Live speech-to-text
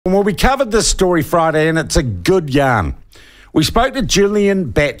Well, we covered this story Friday, and it's a good yarn. We spoke to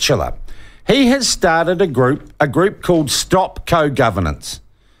Julian Batchelor. He has started a group called Stop Co-Governance,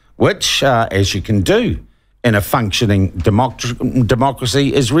 which, as you can do in a functioning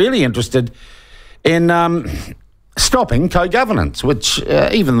democracy, is really interested in stopping co-governance, which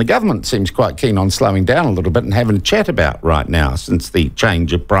even the government seems quite keen on slowing down a little bit and having a chat about right now since the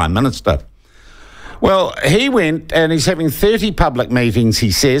change of Prime Minister. Well, he went and he's having 30 public meetings,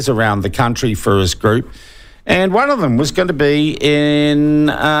 he says, around the country for his group. And one of them was going to be in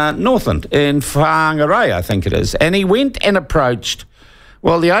Northland, in Whangarei, I think it is. And he went and approached,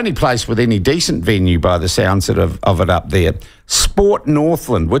 well, the only place with any decent venue by the sounds of it up there, Sport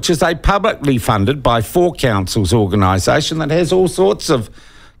Northland, which is a publicly funded by Four Councils organisation that has all sorts of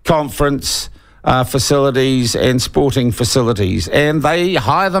conference facilities and sporting facilities, and they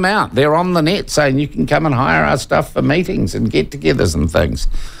hire them out. They're on the net saying you can come and hire our stuff for meetings and get-togethers and things.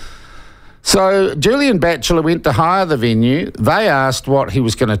 So Julian Batchelor went to hire the venue. They asked what he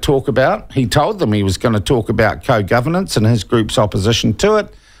was going to talk about. He told them he was going to talk about co-governance and his group's opposition to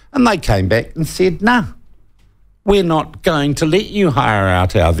it, and they came back and said, no, we're not going to let you hire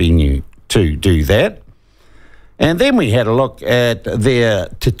out our venue to do that. And then we had a look at their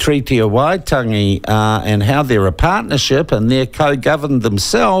Te Treaty o Waitangi and how they're a partnership and they're co-governed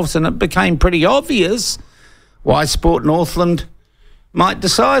themselves, and it became pretty obvious why Sport Northland might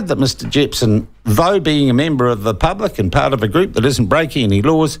decide that Mr Jepson, though being a member of the public and part of a group that isn't breaking any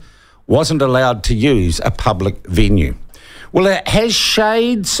laws, wasn't allowed to use a public venue. Well, it has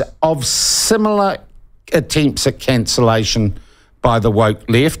shades of similar attempts at cancellation by the woke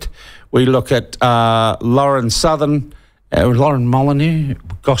left. We look at Lauren Molyneux.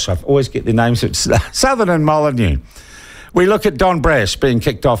 Gosh, I always get their names. It's Southern and Molyneux. We look at Don Brash being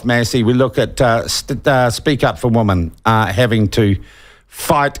kicked off Massey. We look at Speak Up for Women having to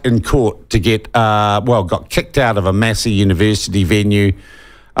fight in court to get, got kicked out of a Massey University venue,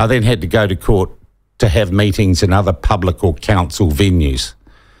 then had to go to court to have meetings in other public or council venues.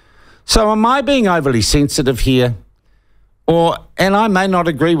 So am I being overly sensitive here? And I may not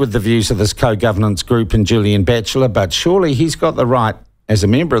agree with the views of this co-governance group and Julian Batchelor, but surely he's got the right, as a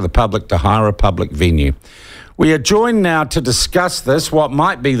member of the public, to hire a public venue. We are joined now to discuss this, what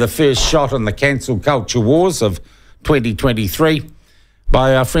might be the first shot in the cancel culture wars of 2023,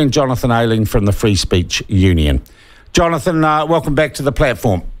 by our friend Jonathan Ayling from the Free Speech Union. Jonathan, welcome back to the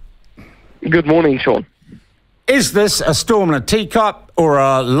platform. Good morning, Sean. Is this a storm in a teacup or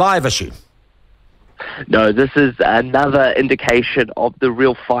a live issue? No, this is another indication of the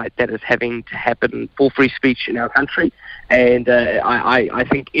real fight that is having to happen for free speech in our country. And I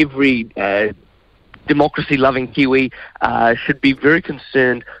think every democracy-loving Kiwi should be very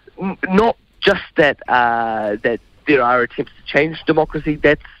concerned, not just that there are attempts to change democracy.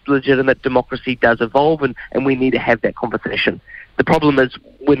 That's legitimate. Democracy does evolve, and we need to have that conversation. The problem is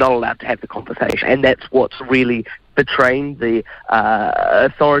we're not allowed to have the conversation, and that's what's really betraying the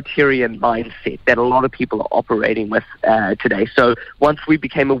authoritarian mindset that a lot of people are operating with today. So once we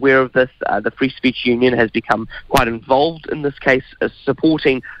became aware of this, the Free Speech Union has become quite involved in this case,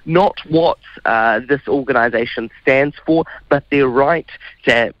 supporting not what this organisation stands for, but their right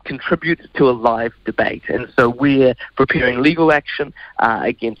to contribute to a live debate. And so we're preparing legal action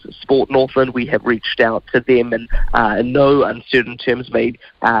against Sport Northland. We have reached out to them and in no uncertain terms made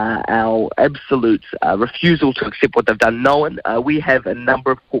our absolute refusal to accept what they've done known. We have a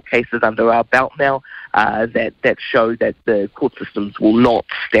number of court cases under our belt now that show that the court systems will not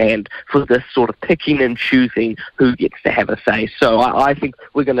stand for this sort of picking and choosing who gets to have a say. So I think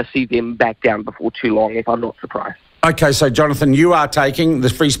we're going to see them back down before too long, if I'm not surprised. Okay, so Jonathan,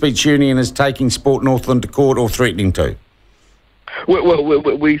 the Free Speech Union is taking Sport Northland to court or threatening to? Well,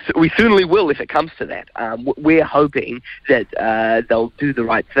 we certainly will if it comes to that. We're hoping that they'll do the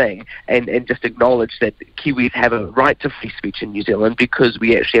right thing and just acknowledge that Kiwis have a right to free speech in New Zealand because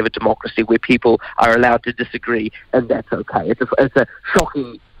we actually have a democracy where people are allowed to disagree, and that's okay. It's a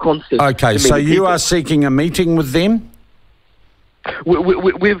shocking concept. Okay, so you are seeking a meeting with them?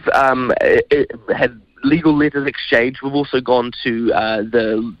 We've had legal letters exchanged. We've also gone to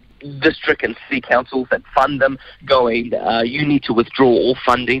the district and city councils that fund them, going, you need to withdraw all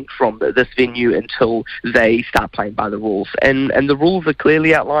funding from this venue until they start playing by the rules. And the rules are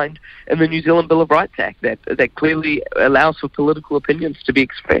clearly outlined in the New Zealand Bill of Rights Act that clearly allows for political opinions to be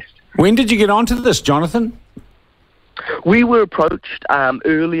expressed. When did you get onto this, Jonathan? We were approached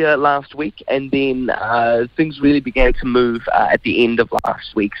earlier last week, and then things really began to move at the end of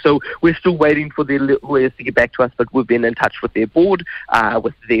last week. So we're still waiting for their lawyers to get back to us, but we've been in touch with their board,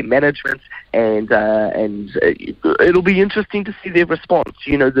 with their management, and it'll be interesting to see their response.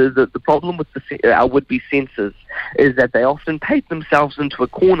 You know, the problem with our would-be censors is that they often paint themselves into a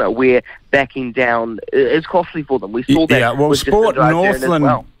corner where backing down is costly for them. We saw that. Yeah, well, Sport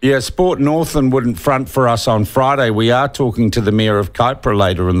Northland. Yeah, Sport Northland wouldn't front for us on Friday. We are talking to the Mayor of Kaipara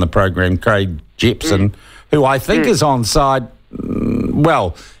later in the program, Craig Jepson, who I think is on side.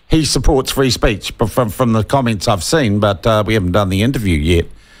 Well, he supports free speech from the comments I've seen, but we haven't done the interview yet.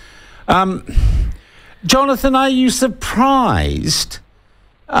 Jonathan, are you surprised?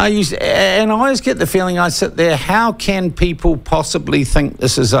 And I always get the feeling, I sit there, how can people possibly think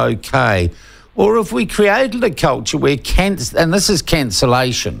this is okay? Or if we created a culture where and this is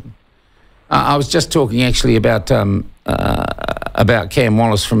cancellation. I was just talking actually about Cam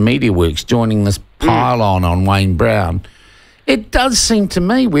Wallace from MediaWorks joining this pile-on Wayne Brown. It does seem to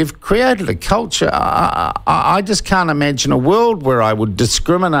me we've created a culture. I just can't imagine a world where I would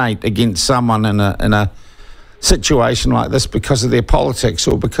discriminate against someone in a situation like this because of their politics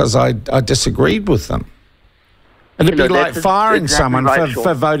or because I disagreed with them. It'd be like firing someone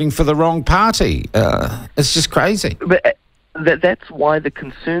for voting for the wrong party. It's just crazy. But that's why the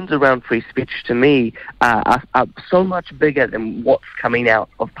concerns around free speech to me are so much bigger than what's coming out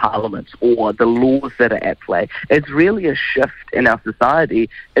of Parliament or the laws that are at play. It's really a shift in our society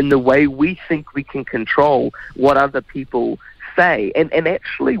in the way we think we can control what other people say. And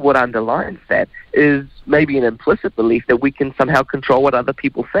actually what underlines that is maybe an implicit belief that we can somehow control what other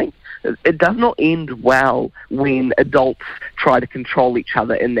people think. It does not end well when adults try to control each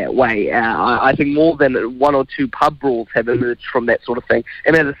other in that way. I think more than one or two pub brawls have emerged from that sort of thing.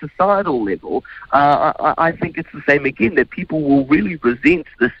 And at a societal level, I think it's the same again, that people will really resent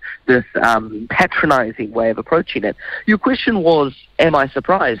this patronising way of approaching it. Your question was, am I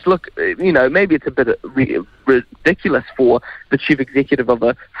surprised? Look, you know, maybe it's a bit ridiculous for the chief executive of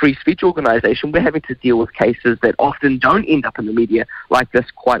a free speech organisation. We're having to deal with cases that often don't end up in the media like this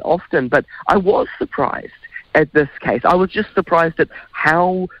quite often, but I was surprised at this case. I was just surprised at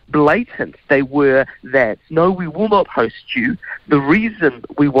how blatant they were that, no, we will not host you. The reason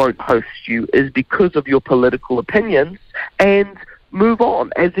we won't host you is because of your political opinions, and move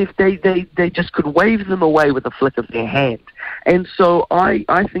on, as if they just could wave them away with a flick of their hand. And so I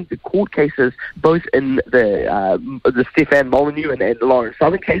think the court cases, both in the Stefan Molyneux and Lawrence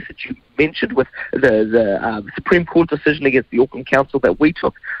Southern case that you mentioned, with the Supreme Court decision against the Auckland Council that we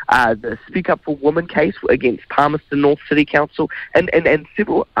took, the Speak Up for Women case against Palmerston North City Council, and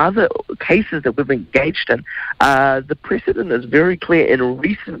several other cases that we've engaged in, the precedent is very clear in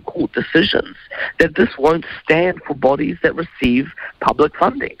recent court decisions that this won't stand for bodies that receive public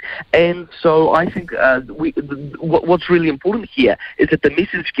funding. And so I think what's really important here is that the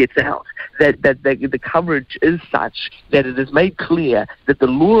message gets out, that the coverage is such that it is made clear that the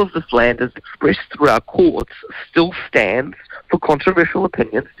law of this land, as expressed through our courts, still stands for controversial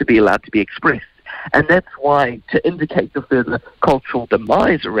opinions to be allowed to be expressed. And that's why, to indicate the further cultural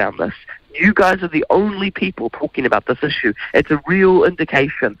demise around this, you guys are the only people talking about this issue. It's a real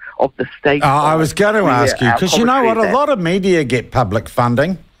indication of the state. I was going to ask you, because you know what, a lot of media get public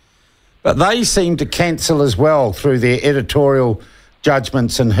funding, but they seem to cancel as well through their editorial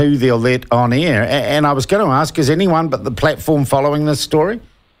judgments and who they'll let on air. And I was going to ask, is anyone but the platform following this story?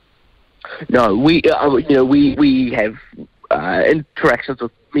 No, we have interactions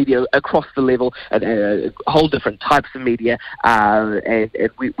with media across the level, and whole different types of media, and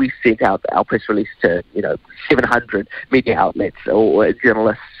we sent out our press release to 700 media outlets or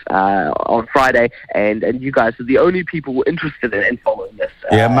journalists on Friday, and you guys are the only people interested in following this.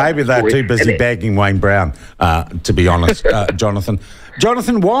 Yeah, maybe they're too busy bagging Wayne Brown, to be honest, Jonathan.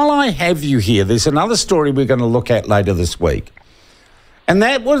 Jonathan, while I have you here, there's another story we're going to look at later this week, and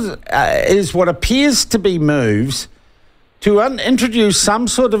that is what appears to be moves to introduce some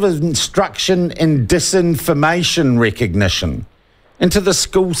sort of instruction in disinformation recognition into the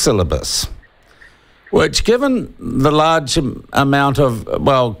school syllabus, which, given the large amount of,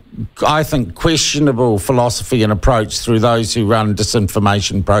 well, I think questionable philosophy and approach through those who run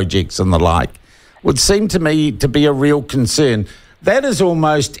disinformation projects and the like, would seem to me to be a real concern. That is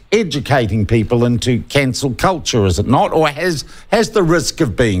almost educating people into cancel culture, is it not? Or has the risk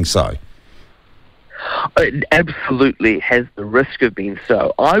of being so? It absolutely has the risk of being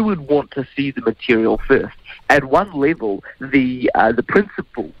so. I would want to see the material first. At one level, the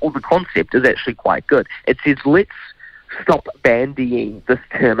principle or the concept is actually quite good. It says, let's stop bandying this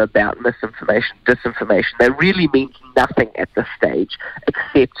term about misinformation, disinformation. That really means nothing at this stage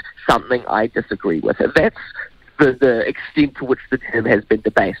except something I disagree with. That's the extent to which the term has been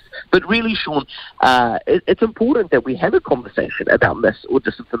debased. But really, Sean, it's important that we have a conversation about mis or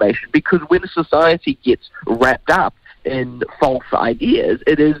disinformation, because when a society gets wrapped up in false ideas,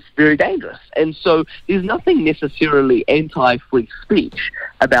 it is very dangerous. And so there's nothing necessarily anti-free speech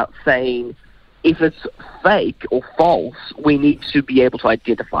about saying if it's fake or false, we need to be able to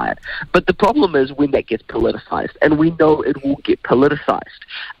identify it. But the problem is when that gets politicized, and we know it will get politicized.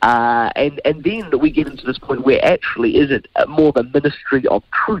 And then we get into this point where actually is it more of a Ministry of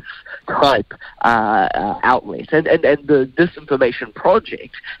Truth type outlet. And the Disinformation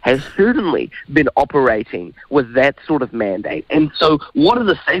Project has certainly been operating with that sort of mandate. And so what are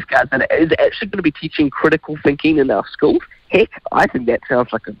the safeguards? And is it actually going to be teaching critical thinking in our schools? Heck, I think that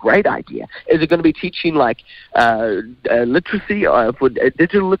sounds like a great idea. Is it going to be teaching like literacy, for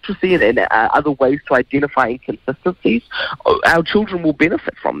digital literacy and other ways to identify inconsistencies? Our children will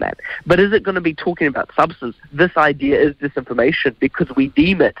benefit from that. But is it going to be talking about substance? This idea is disinformation because we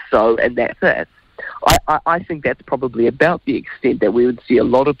deem it so, and that's it. I think that's probably about the extent that we would see a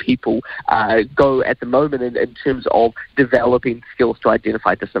lot of people go at the moment in terms of developing skills to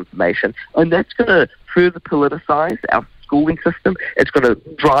identify disinformation. And that's going to further politicize our schooling system. It's going to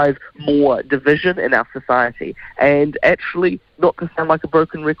drive more division in our society. And actually, not to sound like a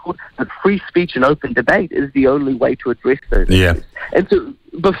broken record, but free speech and open debate is the only way to address those issues. And so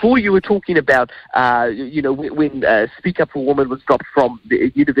before you were talking about, when Speak Up for Women was dropped from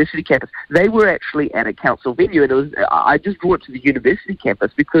the university campus, they were actually at a council venue, and it was, I just drew it to the university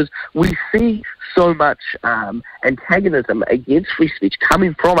campus because we see so much antagonism against free speech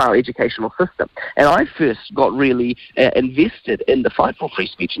coming from our educational system. And I first got really invested in the fight for free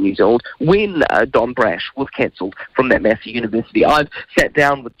speech in New Zealand when Don Brash was cancelled from that massive university. I've sat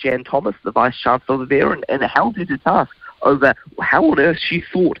down with Jan Thomas, the Vice-Chancellor there, and held her to task over how on earth she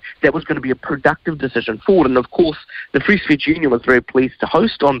thought that was going to be a productive decision forward. And of course, the Free Speech Union was very pleased to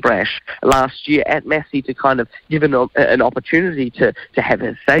host Don Brash last year at Massey to kind of give an opportunity to have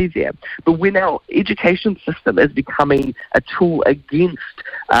his say there. But when our education system is becoming a tool against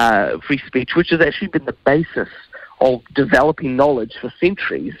free speech, which has actually been the basis of developing knowledge for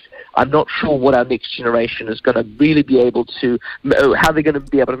centuries, I'm not sure what our next generation is going to really be able to, how they're going to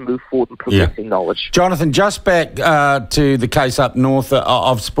be able to move forward in progressing knowledge. Jonathan, just back to the case up north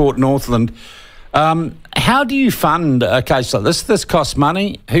of Sport Northland, how do you fund a case like this? This costs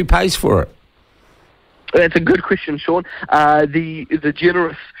money. Who pays for it? That's a good question, Sean. The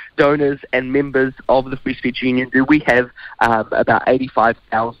generous donors and members of the Free Speech Union do. We have about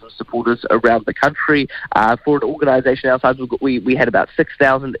 85,000 supporters around the country. For an organisation our size, we had about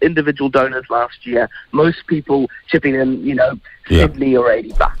 6,000 individual donors last year. Most people chipping in, $70 or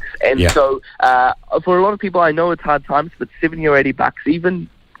 $80. And so for a lot of people, I know it's hard times, but $70 or $80 even.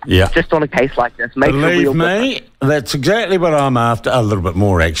 Just on a case like this makes a real difference. That's exactly what I'm after. A little bit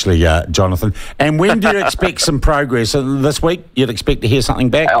more, actually, Jonathan. And when do you expect some progress? This week, you'd expect to hear something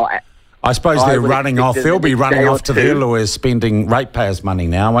back? I suppose they're running off. They'll be running off to their lawyers, spending ratepayers' money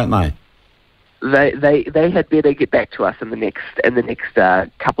now, won't they? They had better get back to us in the next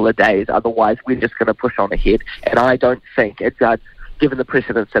couple of days. Otherwise, we're just going to push on ahead. And I don't think it's given the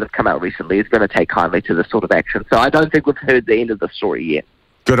precedents that have come out recently, is going to take kindly to this sort of action. So I don't think we've heard the end of the story yet.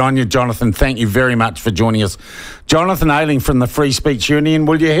 Good on you, Jonathan. Thank you very much for joining us. Jonathan Ayling from the Free Speech Union.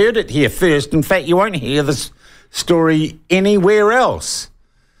 Well, you heard it here first. In fact, you won't hear this story anywhere else,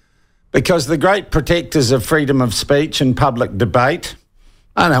 because the great protectors of freedom of speech and public debate,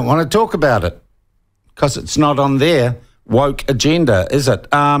 I don't want to talk about it because it's not on their woke agenda, is it?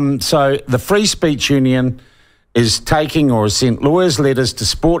 So the Free Speech Union is taking or has sent lawyers' letters to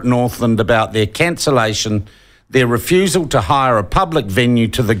Sport Northland about their cancellation, their refusal to hire a public venue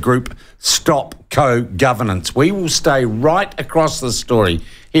to the group Stop Co-Governance. We will stay right across the story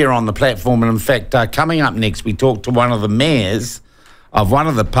here on the platform. And in fact, coming up next, we talk to one of the mayors of one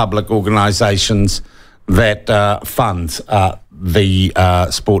of the public organisations that funds the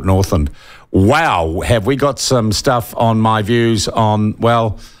Sport Northland. Wow, have we got some stuff on my views on,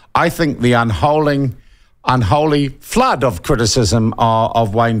 well, I think the unholy flood of criticism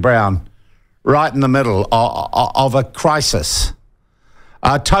of Wayne Brown, right in the middle of a crisis.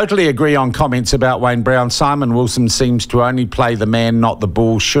 I totally agree on comments about Wayne Brown. Simon Wilson seems to only play the man, not the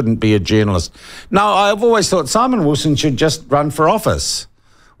ball, shouldn't be a journalist. No, I've always thought Simon Wilson should just run for office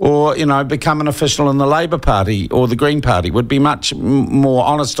or, become an official in the Labour Party or the Green Party. Would be much more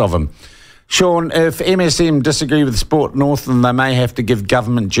honest of him. Sean, if MSM disagree with Sport Northland, they may have to give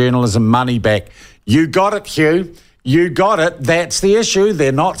government journalism money back. You got it, Hugh. You got it. That's the issue.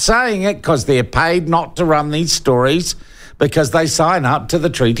 They're not saying it because they're paid not to run these stories because they sign up to the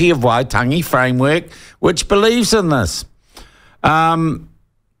Treaty of Waitangi framework, which believes in this.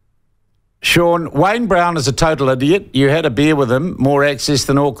 Sean, Wayne Brown is a total idiot. You had a beer with him, more access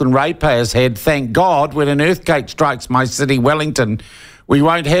than Auckland ratepayers had. Thank God when an earthquake strikes my city, Wellington, we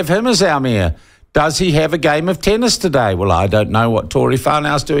won't have him as our mayor. Does he have a game of tennis today? Well, I don't know what Tori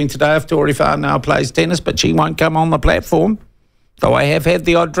Whanau's doing today if Tori Whanau plays tennis, but she won't come on the platform, though I have had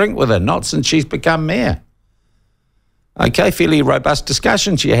the odd drink with her, not since she's become mayor. Okay, fairly robust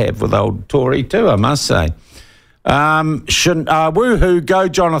discussions you have with old Tori too, I must say. Woohoo, go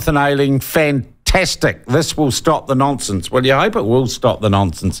Jonathan Ayling, fantastic. This will stop the nonsense. Well, you hope it will stop the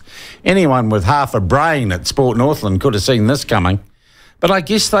nonsense. Anyone with half a brain at Sport Northland could have seen this coming. But I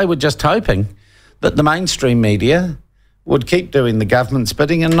guess they were just hoping that the mainstream media would keep doing the government's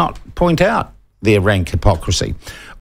bidding and not point out their rank hypocrisy.